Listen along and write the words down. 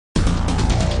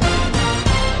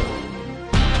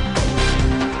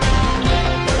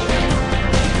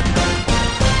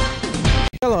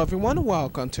Hello everyone,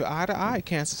 welcome to Eye to Eye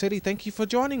Kansas City. Thank you for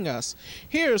joining us.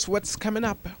 Here's what's coming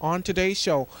up on today's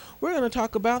show. We're going to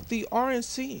talk about the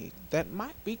RNC that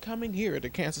might be coming here to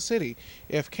Kansas City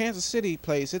if Kansas City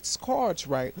plays its cards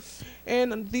right.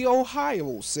 And the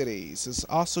Ohio cities is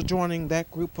also joining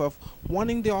that group of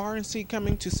wanting the RNC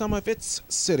coming to some of its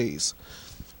cities.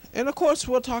 And of course,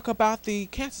 we'll talk about the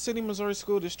Kansas City, Missouri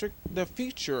School District, the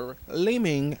future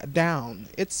leaning down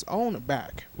its own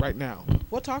back right now.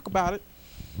 We'll talk about it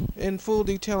in full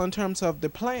detail in terms of the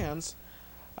plans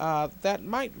that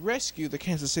might rescue the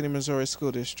Kansas City, Missouri School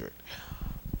District.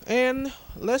 And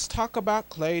let's talk about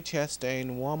Clay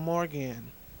Chastain one more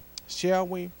again. Shall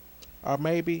we? Or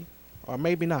maybe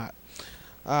not.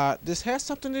 This has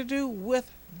something to do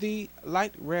with the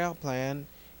light rail plan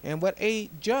and what a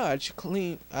judge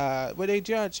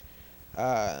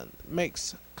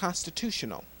makes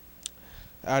constitutional,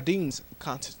 deems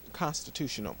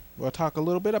constitutional. We'll talk a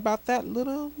little bit about that a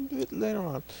little bit later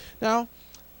on. Now,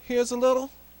 here's a little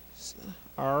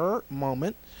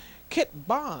moment. Kit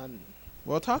Bond.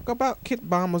 We'll talk about Kit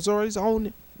Bond, Missouri's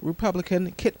own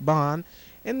Republican Kit Bond,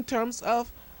 in terms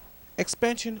of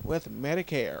expansion with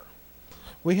Medicare.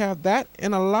 We have that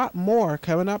and a lot more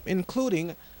coming up,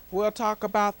 including we'll talk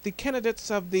about the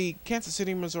candidates of the Kansas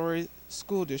City, Missouri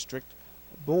School District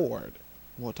Board.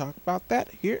 We'll talk about that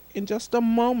here in just a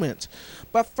moment.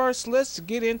 But first, let's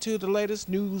get into the latest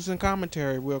news and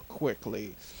commentary real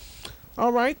quickly.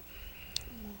 All right.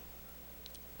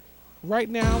 Right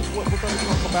now, what we're going to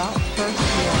talk about first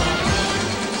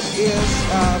is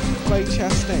Clay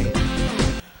Chastain.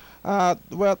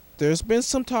 Well, there's been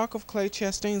some talk of Clay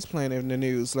Chastain's plan in the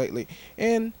news lately.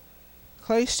 And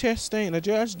Clay Chastain, a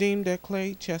judge deemed that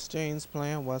Clay Chastain's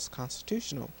plan was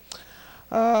constitutional.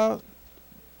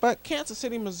 But Kansas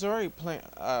City, Missouri plan,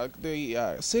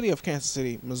 the city of Kansas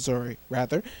City, Missouri,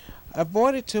 rather,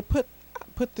 avoided to put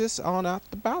this on out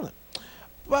the ballot.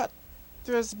 But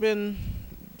there's been,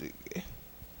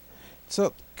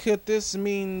 so could this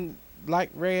mean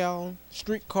light rail,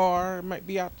 streetcar might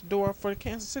be out the door for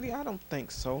Kansas City? I don't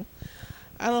think so.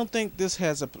 I don't think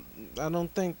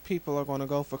people are going to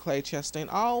go for Clay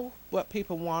Chastain. All what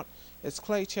people want is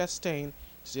Clay Chastain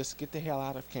to just get the hell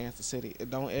out of Kansas City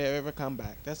and don't ever come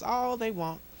back. That's all they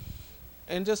want.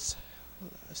 And just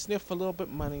sniff a little bit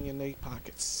money in their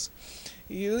pockets.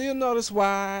 You'll notice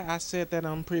why I said that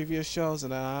on previous shows,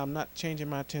 and I'm not changing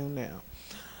my tune now.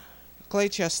 Clay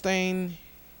Chastain,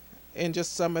 and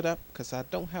just sum it up, because I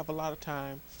don't have a lot of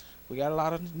time. We got a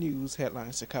lot of news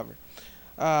headlines to cover.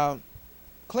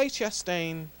 Clay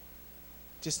Chastain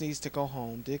just needs to go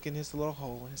home, dig in his little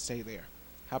hole, and stay there.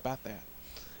 How about that?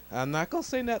 I'm not going to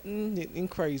say nothing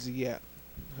crazy yet.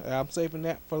 I'm saving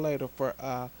that for later for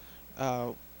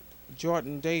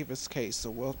Jordan Davis case, so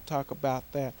we'll talk about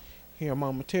that here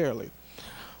momentarily.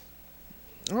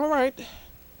 All right.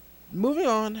 Moving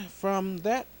on from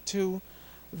that to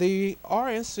the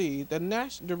RNC,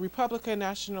 the Republican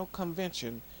National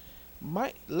Convention,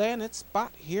 might land its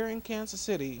spot here in Kansas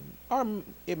City, or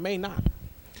it may not.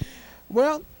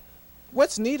 Well,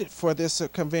 what's needed for this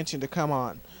convention to come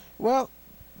on? Well,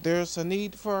 there's a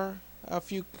need for a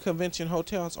few convention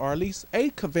hotels, or at least a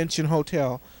convention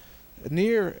hotel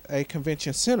near a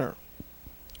convention center.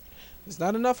 There's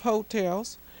not enough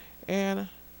hotels, and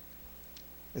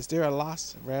is there a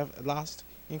lost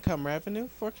income revenue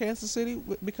for Kansas City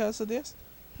because of this?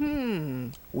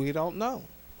 We don't know.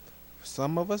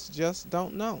 Some of us just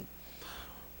don't know.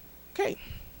 Okay.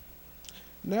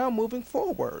 Now moving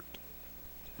forward.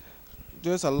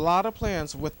 There's a lot of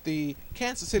plans with the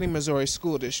Kansas City, Missouri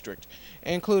School District,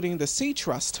 including the C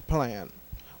Trust plan,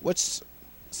 which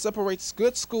separates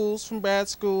good schools from bad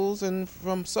schools and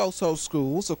from so-so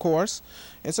schools, of course.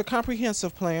 It's a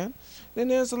comprehensive plan. Then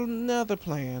there's another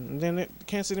plan. And then the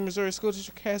Kansas City, Missouri School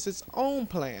District has its own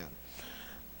plan.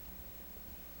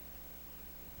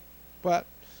 But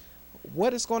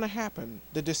what is going to happen?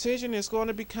 The decision is going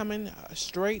to be coming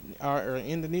straight or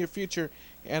in the near future,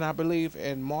 and I believe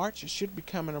in March. It should be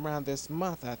coming around this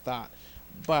month, I thought.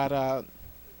 But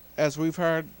as we've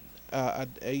heard,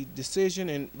 a decision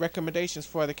and recommendations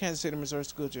for the Kansas City, Missouri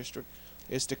School District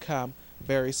is to come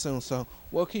very soon. So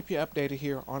we'll keep you updated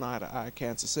here on Eye to Eye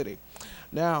Kansas City.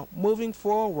 Now, moving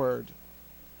forward,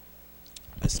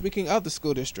 speaking of the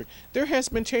school district, there has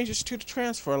been changes to the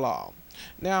transfer law.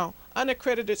 Now,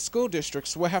 unaccredited school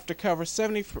districts will have to cover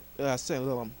 70.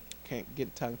 Can't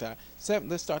get tongue tied.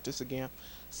 Let's start this again.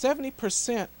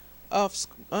 70% of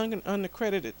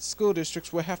unaccredited school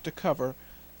districts will have to cover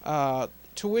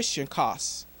tuition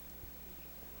costs.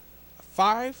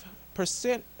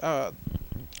 5%,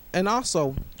 and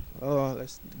also,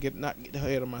 let's not get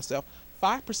ahead of myself.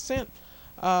 5%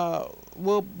 uh,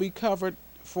 will be covered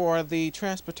for the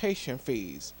transportation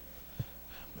fees.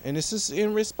 And this is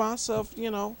in response of,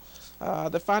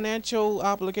 the financial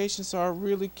obligations are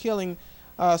really killing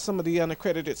some of the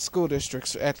unaccredited school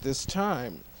districts at this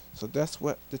time. So that's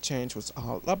what the change was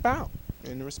all about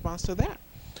in response to that.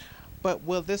 But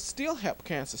will this still help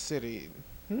Kansas City?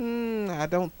 I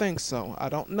don't think so. I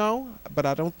don't know, but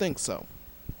I don't think so.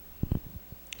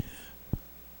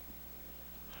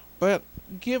 But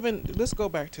let's go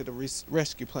back to the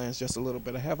rescue plans just a little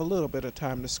bit. I have a little bit of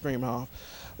time to scream off.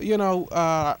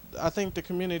 I think the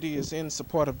community is in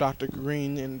support of Dr.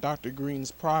 Green and Dr.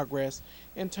 Green's progress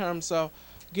in terms of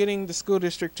getting the school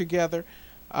district together,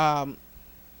 um,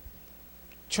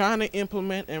 trying to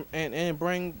implement and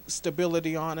bring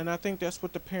stability on. And I think that's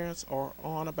what the parents are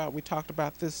on about. We talked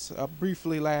about this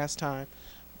briefly last time,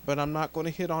 but I'm not going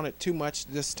to hit on it too much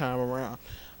this time around.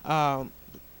 Um,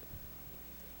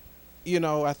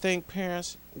 I think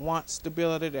parents want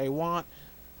stability. They want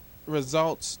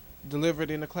results delivered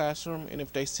in the classroom. And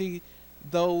if they see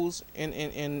those,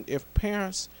 and if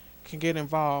parents can get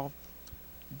involved,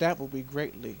 that will be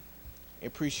greatly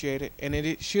appreciated. And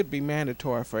it should be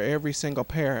mandatory for every single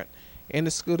parent in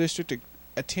the school district to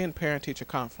attend parent-teacher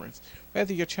conference,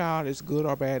 whether your child is good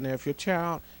or bad. Now, if your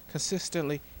child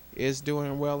consistently is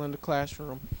doing well in the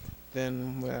classroom,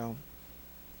 then, well,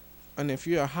 and if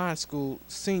you're a high school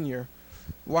senior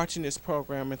watching this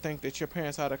program and think that your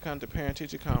parents ought to come to parent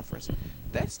teacher conference,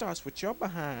 that starts with your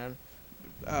behind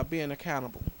being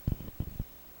accountable.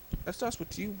 That starts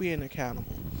with you being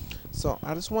accountable. So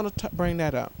I just want to bring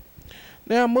that up.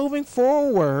 Now, moving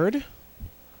forward,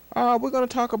 we're going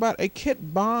to talk about a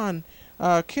Kit Bond.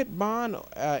 Kit Bond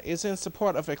is in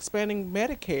support of expanding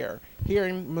Medicare here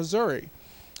in Missouri.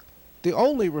 The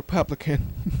only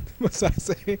Republican, must I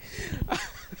say,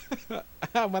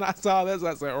 when I saw this,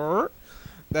 I said,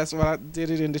 that's why I did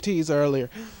it in the tease earlier.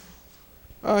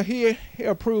 He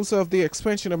approves of the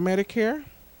expansion of Medicare.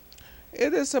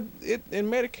 And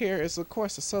Medicare is of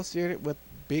course associated with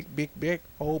big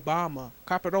Obama,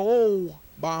 capital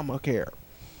Obamacare.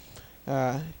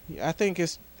 I think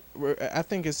it's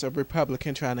a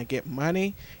Republican trying to get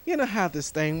money. You know how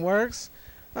this thing works.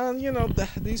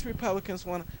 These Republicans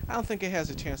want. I don't think it has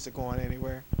a chance of going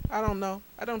anywhere. I don't know.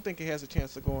 I don't think it has a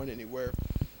chance of going anywhere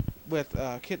with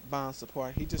Kit Bond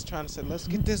support. He's just trying to say, let's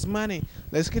get this money.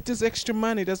 Let's get this extra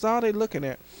money. That's all they're looking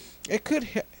at. It could,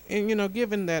 and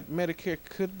given that Medicare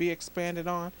could be expanded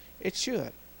on, it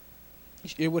should.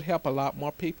 It would help a lot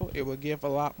more people. It would give a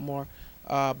lot more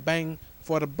bang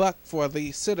for the buck for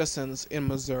the citizens in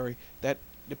Missouri that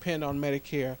depend on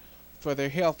Medicare for their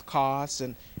health costs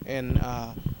and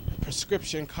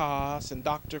prescription costs and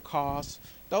doctor costs.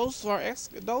 Those are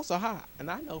high, and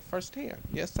I know firsthand.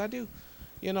 Yes, I do.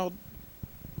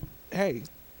 Hey,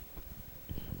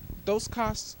 those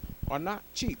costs are not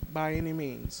cheap by any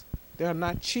means. They're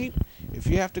not cheap. If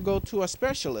you have to go to a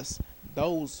specialist, I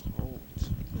don't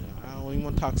even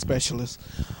want to talk specialists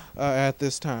at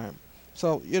this time.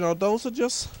 So, those are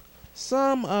just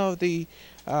some of the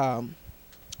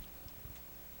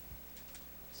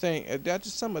that's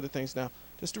just some of the things. Now,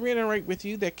 just to reiterate with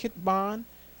you that Kit Bond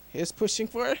is pushing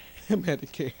for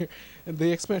Medicare and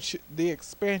the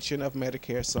expansion of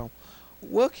Medicare. So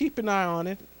we'll keep an eye on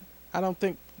it. I don't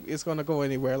think it's going to go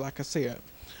anywhere, like I said.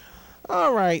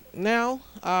 All right, now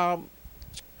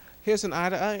here's an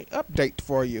update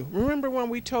for you. Remember when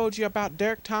we told you about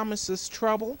Derek Thomas's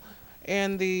trouble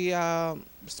and and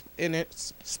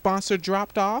its sponsor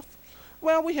dropped off?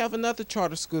 Well, we have another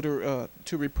charter school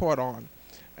to report on,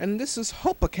 and this is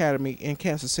Hope Academy in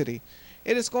Kansas City.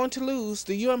 It is going to lose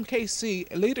the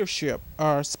UMKC leadership,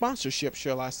 or sponsorship,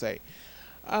 shall I say.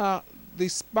 The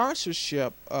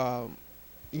sponsorship,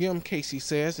 UMKC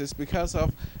says, is because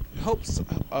of Hope's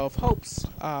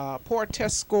poor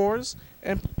test scores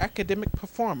and academic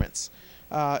performance.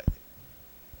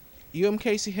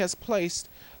 UMKC has placed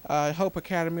Hope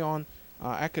Academy on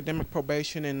academic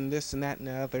probation and this and that and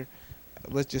the other.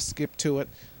 Let's just skip to it.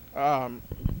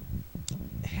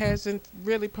 Hasn't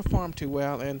really performed too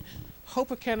well, and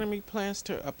Hope Academy plans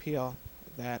to appeal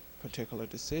that particular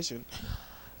decision.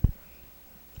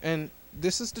 And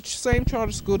this is the same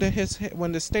charter school that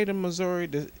when the state of Missouri,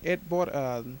 the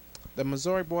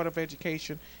Missouri Board of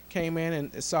Education came in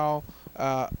and saw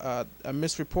a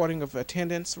misreporting of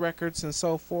attendance records and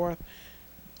so forth,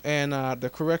 and the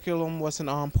curriculum wasn't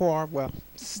on par. Well,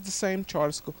 this is the same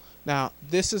charter school. Now,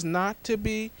 this is not to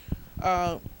be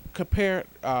paired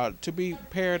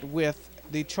with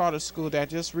the charter school that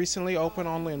just recently opened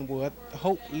on Linwood,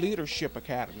 Hope Leadership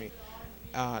Academy.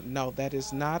 No, that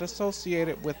is not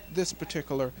associated with this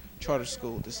particular charter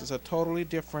school. This is a totally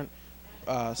different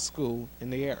school in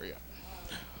the area.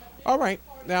 All right,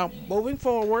 now moving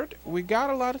forward, we got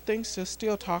a lot of things to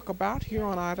still talk about here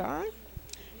on Eye to Eye.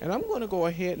 And I'm going to go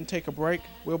ahead and take a break.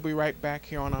 We'll be right back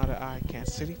here on Eye to Eye,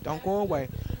 Kansas City. Don't go away.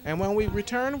 And when we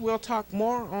return, we'll talk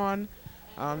more on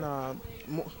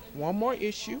one more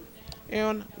issue,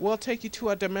 and we'll take you to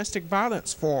a domestic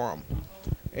violence forum,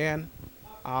 and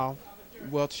I'll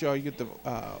we'll show you the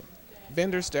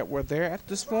vendors that were there at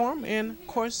this forum, and of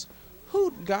course,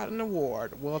 who got an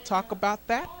award. We'll talk about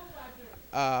that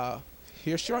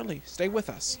here shortly. Stay with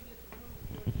us.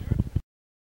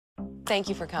 Thank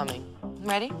you for coming.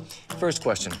 Ready? First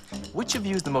question. Which of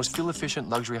you is the most fuel-efficient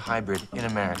luxury hybrid in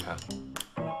America?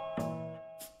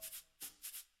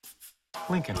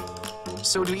 Lincoln.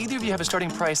 So do either of you have a starting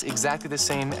price exactly the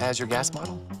same as your gas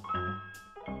model?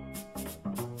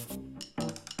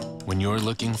 When you're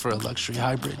looking for a luxury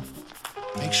hybrid,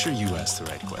 make sure you ask the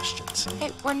right questions.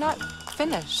 Hey, we're not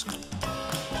finished.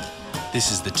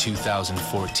 This is the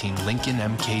 2014 Lincoln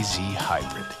MKZ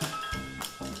Hybrid.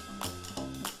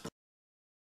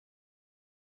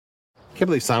 I can't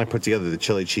believe Sonic put together the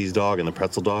chili cheese dog and the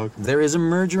pretzel dog. There is a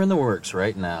merger in the works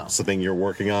right now. Something you're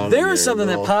working on? There is something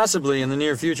that possibly in the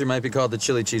near future might be called the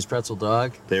chili cheese pretzel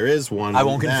dog. There is one. I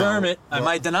won't now. confirm it. I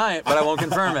might deny it, but I won't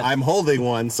confirm it. I'm holding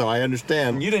one, so I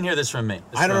understand. You didn't hear this from me.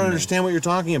 I don't understand what you're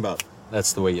talking about.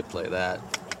 That's the way you play that.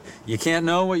 You can't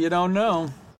know what you don't know.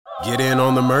 Get in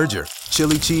on the merger.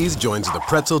 Chili Cheese joins the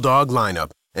Pretzel Dog lineup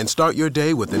and start your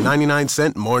day with the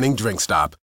 99-cent morning drink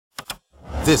stop.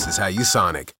 This is how you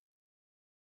Sonic.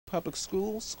 Public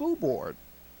School Board.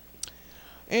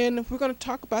 And we're going to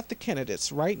talk about the candidates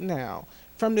right now.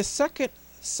 From the 2nd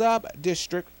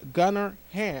Sub-District, Gunnar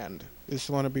Hand is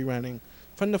going to be running.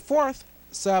 From the 4th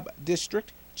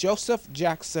Sub-District, Joseph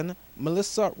Jackson,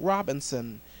 Melissa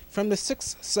Robinson. From the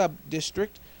 6th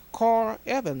Sub-District, Carl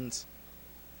Evans,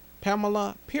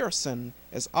 Pamela Pearson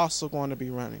is also going to be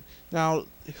running. Now,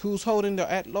 who's holding the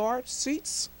at-large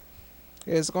seats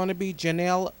is going to be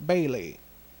Janelle Bailey,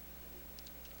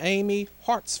 Amy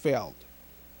Hartsfield,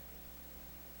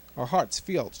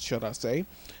 should I say,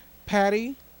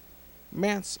 Patty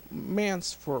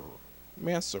Mansur,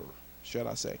 should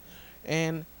I say,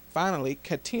 and finally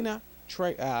Katrina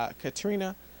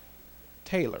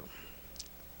Taylor.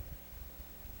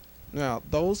 Now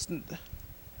those.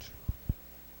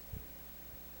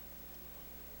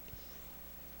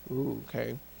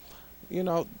 Okay, you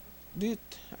know,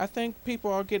 I think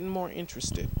people are getting more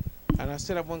interested, and I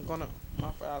said I wasn't gonna.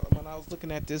 When I was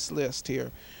looking at this list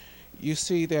here, you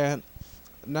see that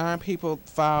 9 people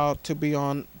filed to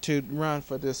run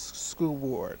for this school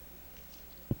board,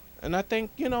 and I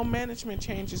think management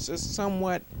changes is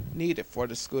somewhat needed for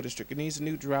the school district. It needs a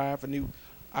new drive, a new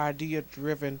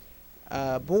idea-driven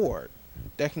board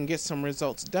that can get some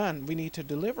results done. We need to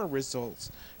deliver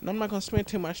results, and I'm not going to spend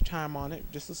too much time on it.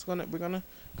 We're gonna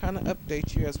kind of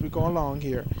update you as we go along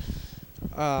here.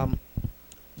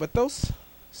 But those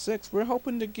 6, we're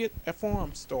hoping to get a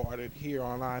forum started here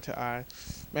on Eye to Eye,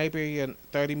 maybe a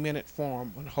 30-minute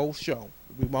forum, a whole show.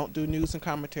 We won't do news and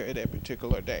commentary that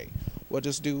particular day. We'll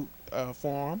just do a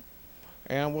forum,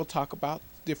 and we'll talk about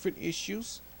different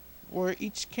issues where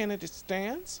each candidate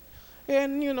stands,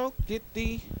 and get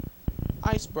the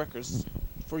icebreakers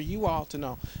for you all to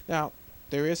know. Now,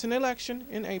 there is an election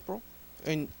in April,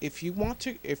 and if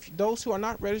those who are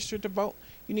not registered to vote,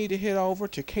 you need to head over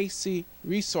to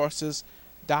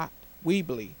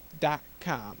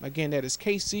kcresources.weebly.com. Again, that is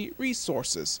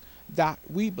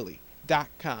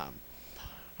kcresources.weebly.com.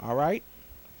 All right?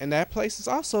 And that place is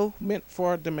also meant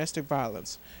for domestic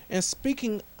violence. And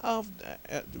speaking of,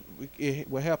 it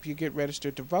will help you get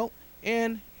registered to vote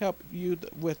and help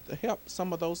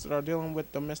some of those that are dealing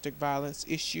with domestic violence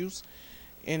issues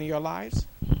in your lives.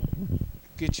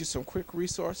 Get you some quick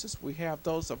resources. We have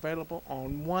those available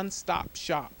on One Stop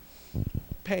Shop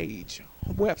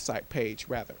website page,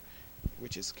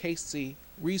 which is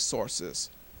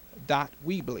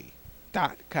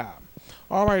kcresources.weebly.com.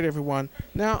 All right, everyone.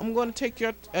 Now I'm going to take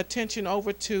your attention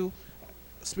over to,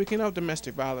 speaking of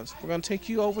domestic violence, we're going to take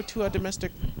you over to a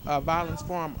domestic violence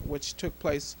forum which took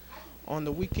place on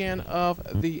the weekend of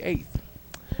the 8th.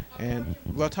 And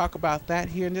we'll talk about that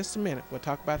here in just a minute. We'll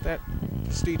talk about that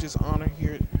prestigious honor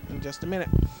here in just a minute.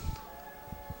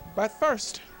 But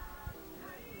first,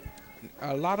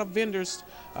 a lot of vendors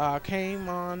came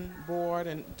on board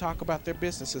and talk about their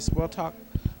businesses. We'll talk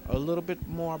a little bit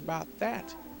more about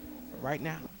that right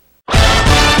now.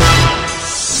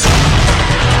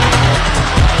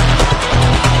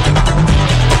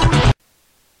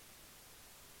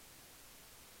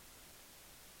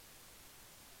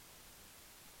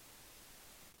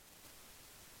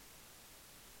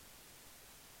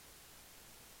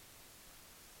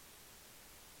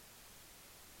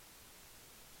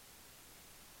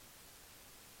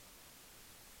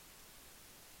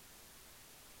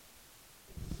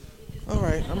 All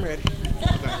right, I'm ready.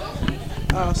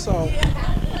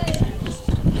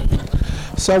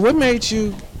 So what made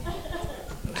you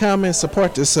come and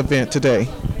support this event today?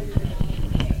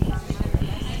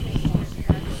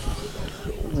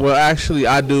 Well, actually,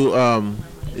 I do.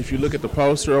 If you look at the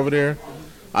poster over there,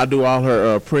 I do all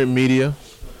her print media,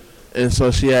 and so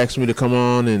she asked me to come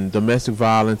on. And domestic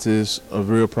violence is a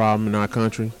real problem in our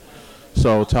country.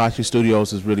 So Tachi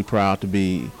Studios is really proud to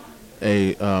be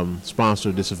a sponsor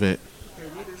of this event.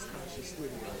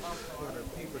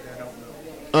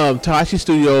 Tachi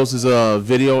Studios is a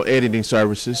video editing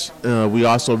services. We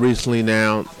also recently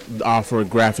now offer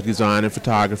graphic design and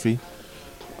photography.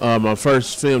 Our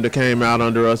first film that came out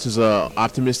under us is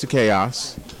Optimistic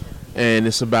Chaos, and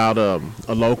it's about a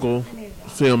local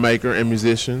filmmaker and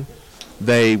musician.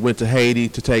 They went to Haiti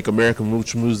to take American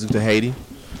roots music to Haiti,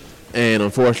 and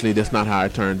unfortunately that's not how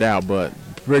it turned out, but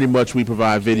pretty much we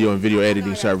provide video and video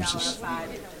editing services.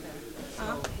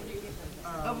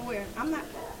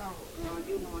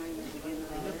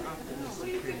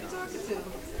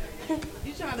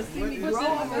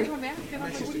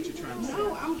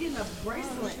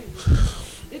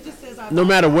 No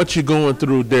matter what you're going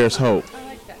through, there's hope.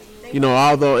 You know,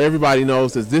 although everybody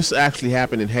knows that this actually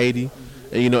happened in Haiti,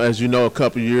 and you know, as you know, a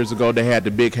couple of years ago they had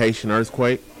the big Haitian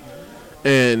earthquake,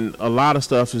 and a lot of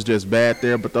stuff is just bad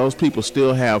there. But those people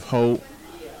still have hope.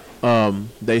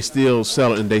 They still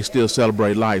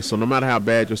celebrate life. So no matter how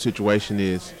bad your situation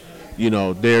is, you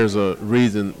know, there's a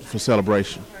reason for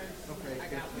celebration.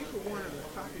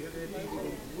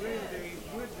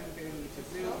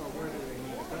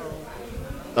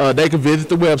 They can visit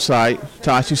the website,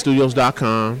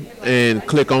 TachiStudios.com, and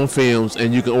click on films,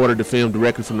 and you can order the film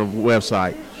directly from the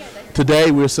website. Today,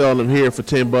 we're selling them here for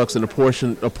 $10, and a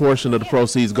portion of the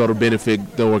proceeds go to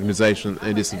benefit the organization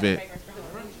in this event.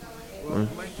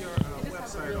 Link your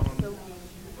website on our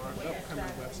upcoming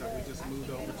website. We just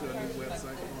moved over to a new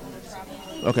website.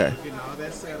 Okay. Getting all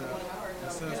that set up.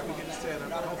 As soon as we get it set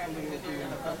up, hopefully it'll be in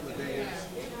a couple of days.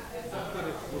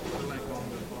 We'll put a link on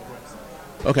the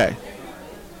website. Okay.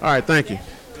 All right, thank you.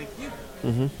 Thank you.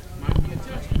 Mm-hmm. Might be in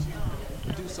touch with you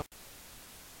to do something.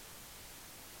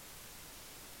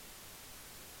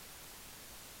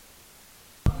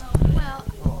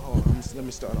 Hold on. Let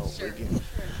me start over again.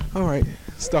 All right,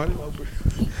 starting over.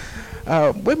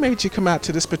 What made you come out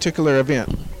to this particular event?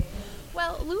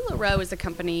 Well, LuLaRoe is a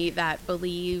company that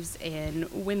believes in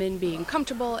women being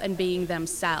comfortable and being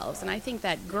themselves. And I think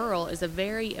that GYRL is a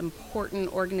very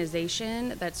important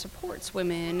organization that supports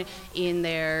women in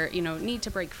their, need to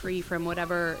break free from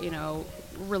whatever,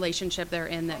 relationship they're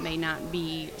in that may not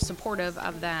be supportive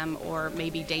of them or may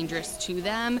be dangerous to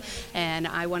them. And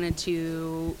I wanted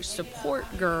to support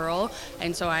GYRL.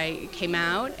 And so I came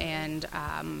out and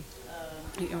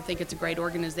think it's a great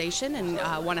organization and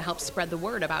want to help spread the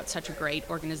word about such a great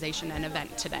organization and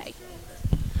event today.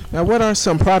 Now, what are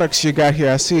some products you got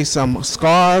here? I see some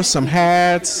scarves, some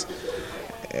hats.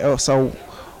 So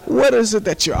what is it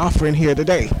that you're offering here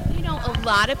today? A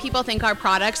lot of people think our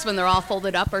products, when they're all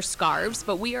folded up, are scarves,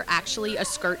 but we are actually a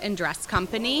skirt and dress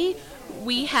company.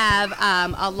 We have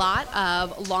a lot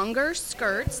of longer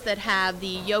skirts that have the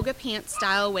yoga pants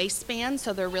style waistband,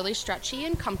 so they're really stretchy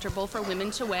and comfortable for women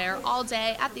to wear all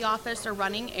day at the office or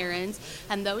running errands.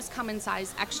 And those come in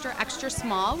size extra, extra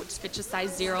small, which fits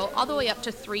size 0, all the way up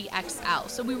to 3XL.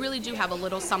 So we really do have a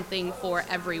little something for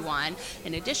everyone.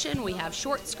 In addition, we have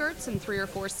short skirts in 3 or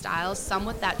 4 styles, some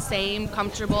with that same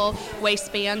comfortable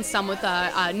waistband, some with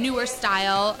a newer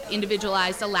style,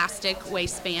 individualized elastic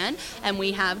waistband, and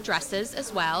we have dresses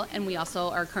as well, and we also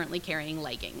are currently carrying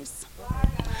leggings.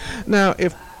 Now,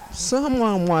 if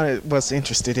someone was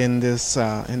interested in this,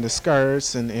 in the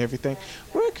skirts and everything,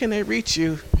 where can they reach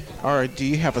you? Or do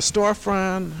you have a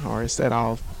storefront, or is that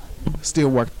all still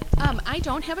work? I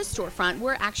don't have a storefront.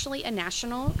 We're actually a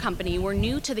national company. We're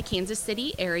new to the Kansas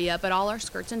City area, but all our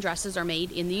skirts and dresses are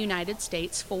made in the United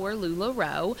States for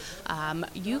LuLaRoe.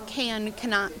 You can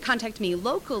contact me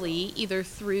locally either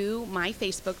through my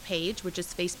Facebook page, which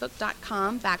is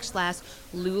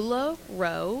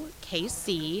facebook.com/LuLaRoe,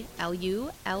 KC,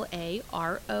 LuLaRoe,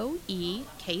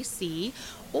 KC.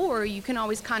 Or you can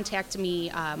always contact me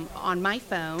on my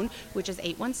phone, which is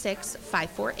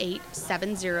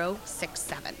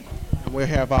 816-548-7067. We'll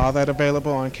have all that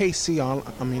available on not KC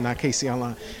Online,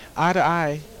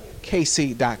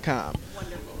 eye2eye-KC.com.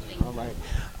 All right.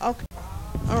 Okay.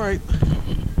 All right.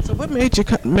 So what made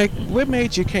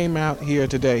you came out here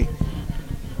today?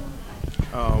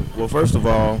 Well, first of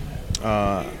all,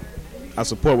 I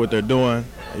support what they're doing.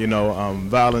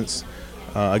 Violence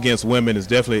against women is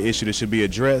definitely an issue that should be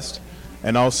addressed,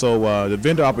 and also the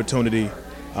vendor opportunity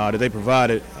that they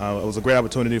provided. It was a great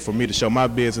opportunity for me to show my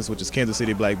business, which is Kansas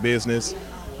City Black Business.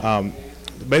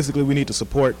 Basically, we need to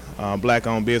support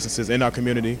black-owned businesses in our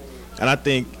community, and I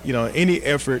think any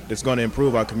effort that's going to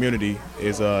improve our community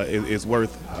is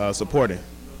worth supporting.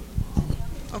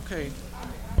 Okay.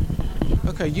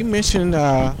 Okay, you mentioned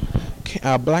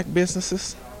black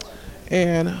businesses,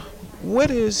 and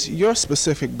what is your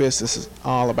specific business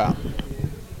all about?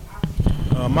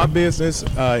 My business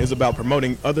is about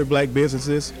promoting other black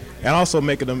businesses and also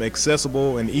making them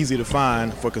accessible and easy to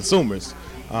find for consumers.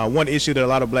 One issue that a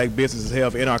lot of black businesses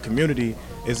have in our community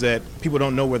is that people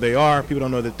don't know where they are, people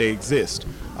don't know that they exist.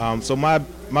 So my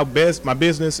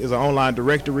business is an online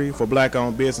directory for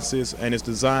black-owned businesses, and it's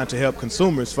designed to help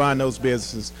consumers find those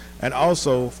businesses and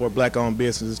also for black-owned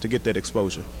businesses to get that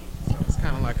exposure. So it's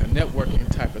kind of like a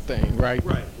networking type of thing, right?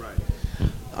 Right.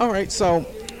 All right, so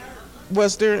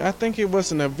was there, I think it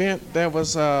was an event that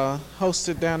was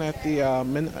hosted down at the,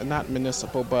 not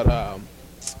municipal, but I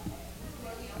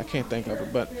can't think of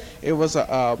it, but it was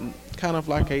a kind of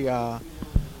like a,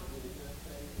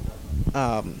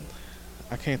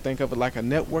 I can't think of it, like a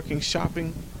networking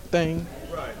shopping thing.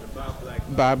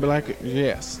 Right, Buy Black,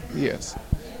 yes.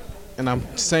 And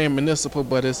I'm saying municipal,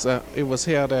 but it was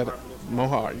held at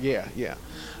Mohart, yeah.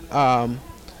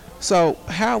 So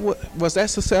how was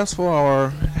that successful, or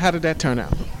how did that turn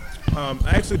out?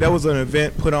 Actually, that was an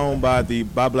event put on by the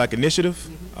Buy Black Initiative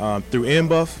through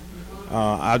NBUF.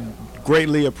 I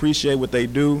greatly appreciate what they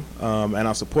do, and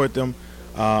I support them.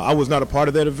 I was not a part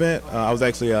of that event. I was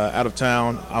actually out of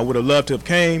town. I would have loved to have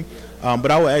came, but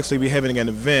I will actually be having an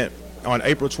event on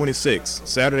April 26th,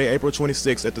 Saturday, April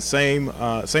 26th, at the same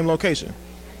location,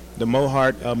 the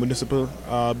Mohart Municipal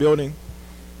Building.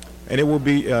 And it will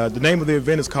be, the name of the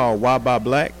event is called Why Buy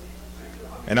Black,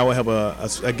 and I will have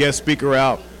a guest speaker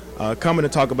out coming to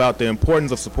talk about the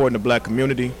importance of supporting the black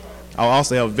community. I'll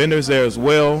also have vendors there as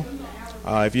well.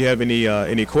 If you have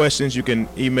any questions, you can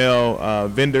email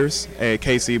vendors at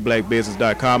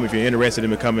kcblackbusiness.com if you're interested in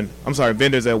becoming,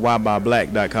 vendors at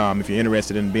whybyblack.com if you're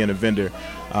interested in being a vendor.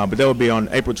 But that will be on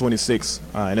April 26th,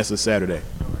 and that's a Saturday.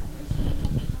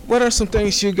 What are some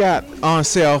things you got on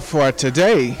sale for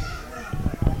today?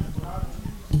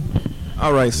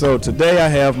 All right, so today I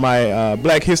have my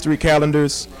Black History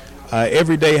calendars.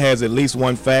 Every day has at least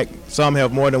one fact. Some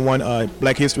have more than one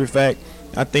Black History fact.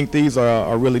 I think these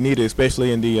are really needed,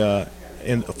 especially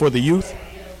for the youth.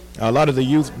 A lot of the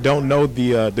youth don't know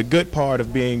the good part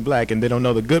of being black, and they don't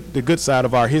know the good side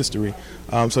of our history.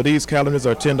 So these calendars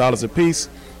are $10 a piece.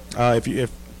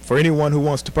 If for anyone who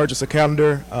wants to purchase a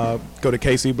calendar, go to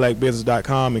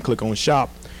kcblackbusiness.com and click on shop.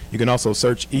 You can also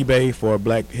search eBay for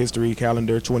Black History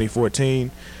Calendar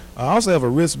 2014. I also have a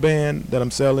wristband that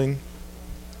I'm selling.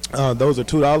 Those are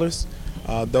 $2.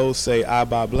 Those say I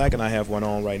Buy Black, and I have one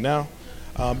on right now.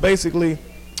 Basically,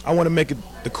 I want to make it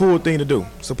the cool thing to do,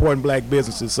 supporting black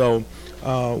businesses. So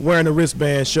wearing a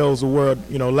wristband shows the world,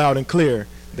 loud and clear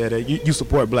that you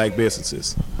support black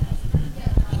businesses.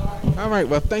 All right,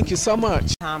 well, thank you so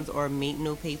much. Or meet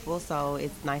new people, so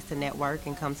it's nice to network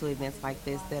and come to events like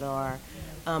this that are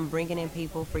bringing in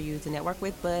people for you to network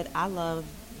with. But I love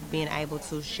being able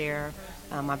to share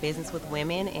my business with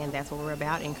women, and that's what we're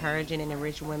about, encouraging and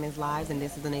enriching women's lives, and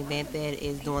this is an event that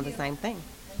is doing the same thing.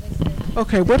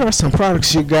 Okay, what are some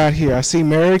products you got here? I see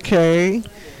Mary Kay,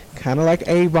 kind of like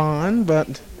Avon,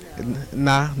 but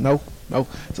no. Well,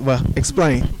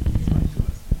 explain.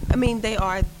 I mean, they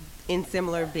are in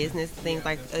similar business things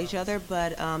like each other,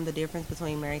 but the difference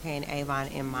between Mary Kay and Avon,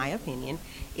 in my opinion,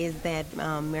 is that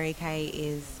Mary Kay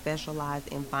is specialized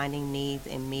in finding needs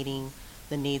and meeting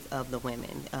the needs of the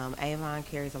women. Avon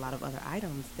carries a lot of other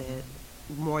items that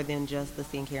more than just the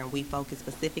skincare, and we focus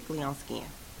specifically on skin.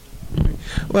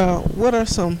 Well, what are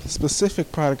some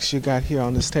specific products you got here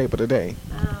on this table today?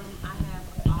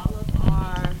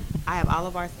 I have all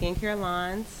of our skincare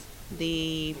lines,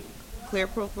 the Clear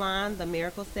Proof line, the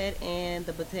Miracle set, and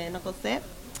the Botanical set.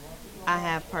 I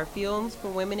have perfumes for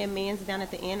women and men's down at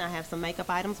the end. I have some makeup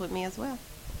items with me as well.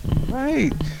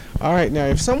 Right. All right. Now,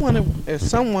 if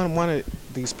someone wanted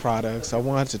these products, or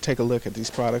wanted to take a look at these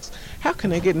products, how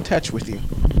can they get in touch with you?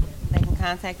 They can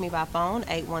contact me by phone,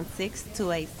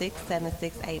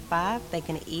 816-286-7685. They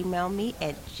can email me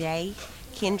at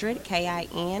jkindred,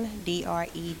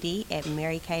 KINDRED, at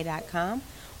marykay.com,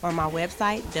 or my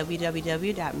website,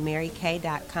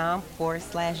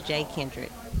 www.marykay.com/jkindred.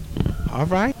 All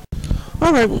right.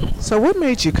 So what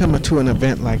made you come to an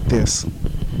event like this?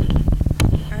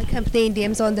 Our company,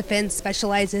 Damsel in Defense,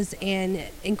 specializes in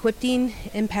equipping,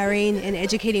 empowering, and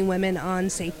educating women on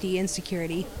safety and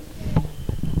security.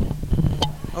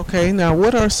 Okay, now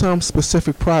what are some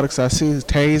specific products? I see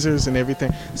tasers and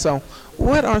everything. So,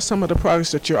 what are some of the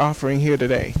products that you're offering here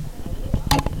today?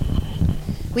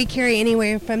 We carry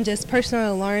anywhere from just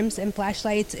personal alarms and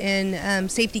flashlights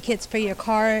and safety kits for your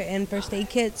car and first aid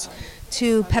kits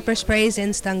to pepper sprays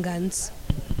and stun guns.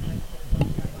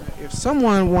 If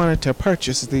someone wanted to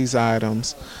purchase these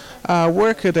items,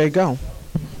 where could they go?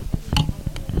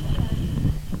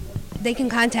 They can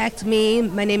contact me.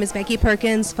 My name is Becky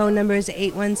Perkins. Phone number is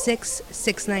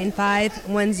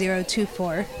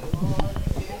 816-695-1024.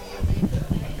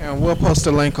 And we'll post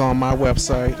a link on my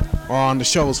website, or on the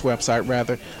show's website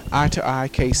rather,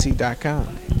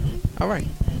 i2ikc.com. All right,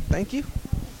 thank you.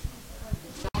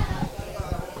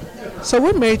 So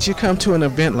what made you come to an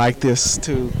event like this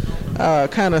to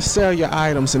kind of sell your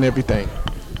items and everything?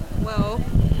 Well,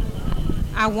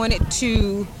 I wanted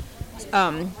to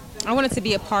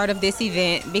be a part of this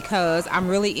event because I'm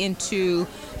really into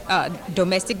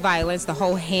domestic violence, the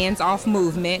whole hands-off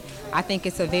movement. I think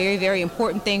it's a very, very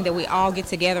important thing that we all get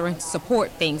together and support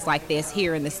things like this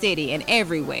here in the city and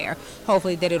everywhere.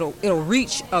 Hopefully that it'll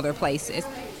reach other places.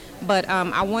 But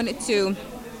I wanted to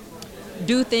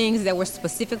do things that were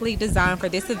specifically designed for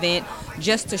this event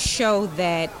just to show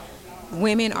that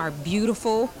women are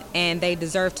beautiful and they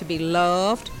deserve to be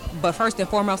loved. But first and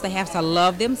foremost, they have to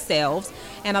love themselves.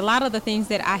 And a lot of the things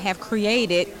that I have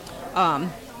created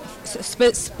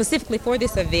specifically for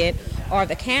this event are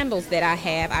the candles that I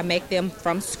have. I make them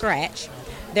from scratch.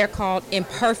 They're called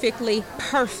Imperfectly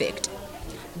Perfect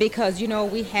because, you know,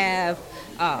 we have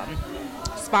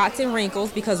spots and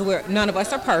wrinkles because none of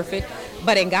us are perfect,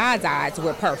 but in God's eyes,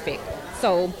 we're perfect.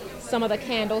 So some of the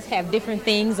candles have different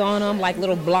things on them, like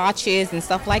little blotches and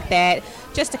stuff like that,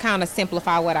 just to kind of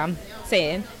simplify what I'm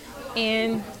saying.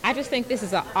 And I just think this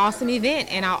is an awesome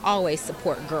event, and I'll always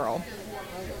support GYRL.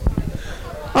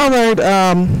 All right.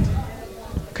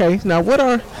 Okay. Now,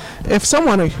 if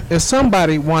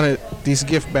somebody wanted these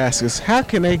gift baskets, how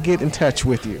can they get in touch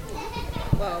with you?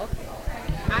 Well,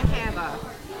 I have a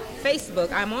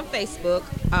Facebook. I'm on Facebook.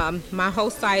 My whole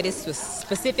site is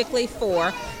specifically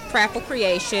for Craftful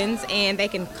Creations, and they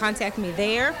can contact me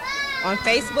there on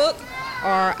Facebook,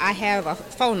 or I have a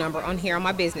phone number on here on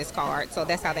my business card, so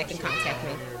that's how they can contact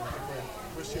me.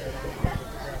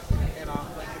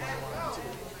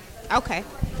 Okay.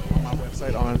 On my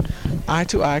website on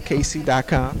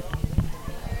i2ikc.com.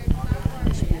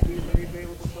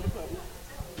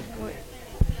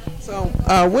 So,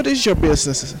 what is your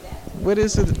business? What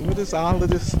is it? What is all of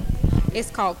this? It's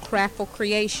called Craftful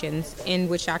Creations, in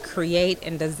which I create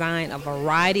and design a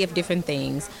variety of different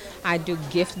things. I do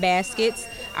gift baskets,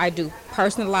 I do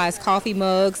personalized coffee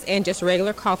mugs, and just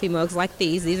regular coffee mugs like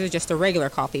these. These are just the regular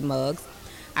coffee mugs.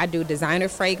 I do designer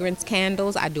fragrance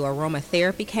candles, I do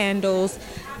aromatherapy candles,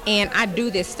 and I do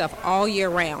this stuff all year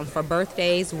round for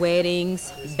birthdays,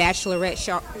 weddings,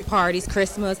 bachelorette parties,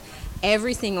 Christmas,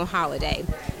 every single holiday.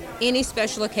 Any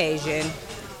special occasion,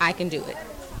 I can do it.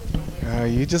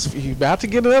 You about to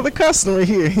get another customer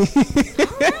here.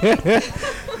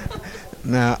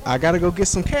 Now, I got to go get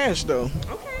some cash, though.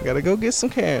 Okay. Got to go get some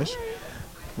cash.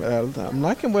 I'm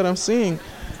liking what I'm seeing.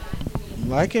 I'm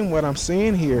liking what I'm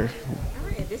seeing here. All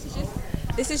right,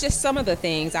 this is just some of the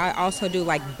things. I also do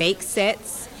like bake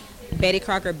sets, Betty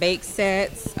Crocker bake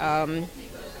sets. I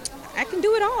can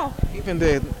do it all.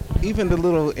 Even the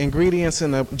little ingredients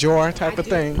in a jar type of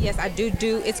thing. Yes, I do.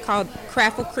 It's called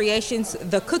Craftful Creations,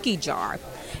 the cookie jar.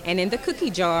 And in the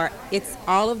cookie jar, it's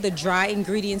all of the dry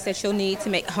ingredients that you'll need to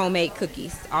make homemade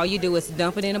cookies. All you do is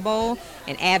dump it in a bowl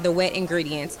and add the wet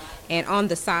ingredients. And on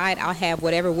the side, I'll have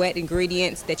whatever wet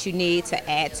ingredients that you need to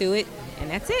add to it.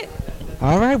 And that's it.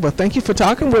 All right. Well, thank you for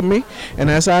talking with me. And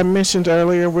as I mentioned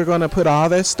earlier, we're going to put all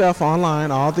that stuff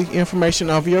online, all the information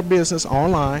of your business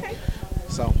online.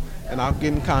 So, and I'll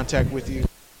get in contact with you.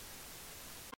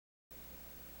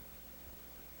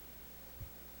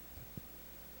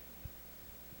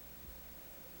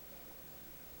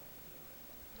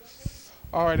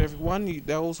 All right, everyone.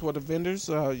 Those were the vendors.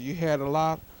 You had a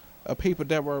lot of people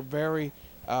that were very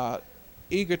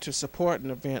eager to support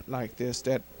an event like this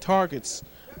that targets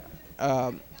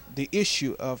the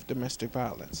issue of domestic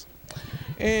violence.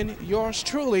 And yours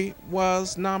truly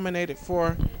was nominated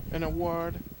for an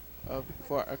award,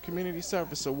 for a community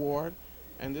service award,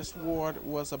 and this award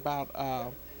was about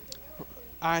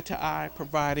eye to eye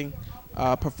providing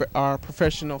our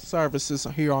professional services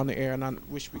here on the air. And I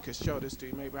wish we could show this to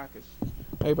you. Maybe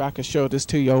I could show this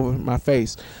to you over my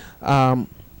face. I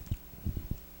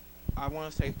want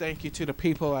to say thank you to the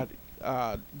people at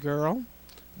GYRL,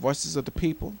 Voices of the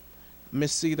People,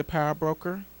 Miss C, the Power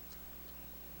Broker,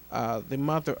 the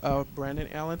mother of Brandon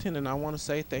Ellington, and I want to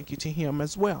say thank you to him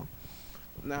as well.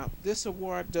 Now, this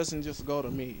award doesn't just go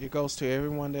to me. It goes to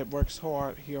everyone that works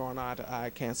hard here on Eye to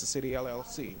Eye Kansas City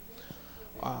LLC.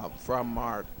 From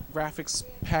our graphics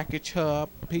package hub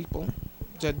people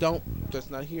that's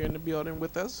not here in the building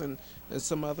with us, and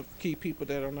some other key people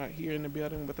that are not here in the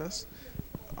building with us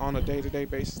on a day-to-day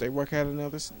basis. They work at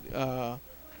another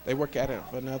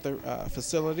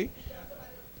facility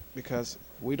because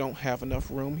we don't have enough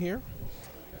room here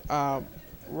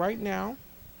right now.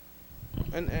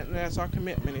 And that's our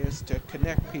commitment, is to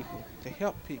connect people, to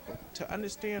help people, to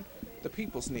understand the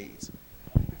people's needs.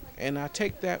 And I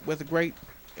take that with great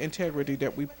integrity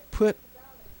that we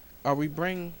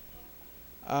bring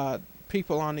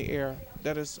people on the air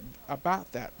that is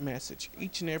about that message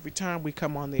each and every time we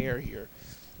come on the air here.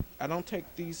 I don't take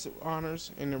these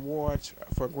honors and awards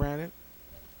for granted,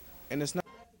 and it's not.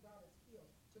 So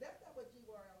that's not what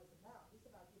GYRL is about. It's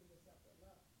about giving yourself the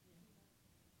love.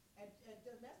 And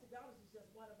domestic violence is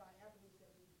just one of our avenues that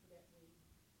we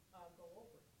go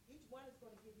over. Each one is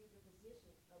going to give you the position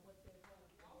of what they're going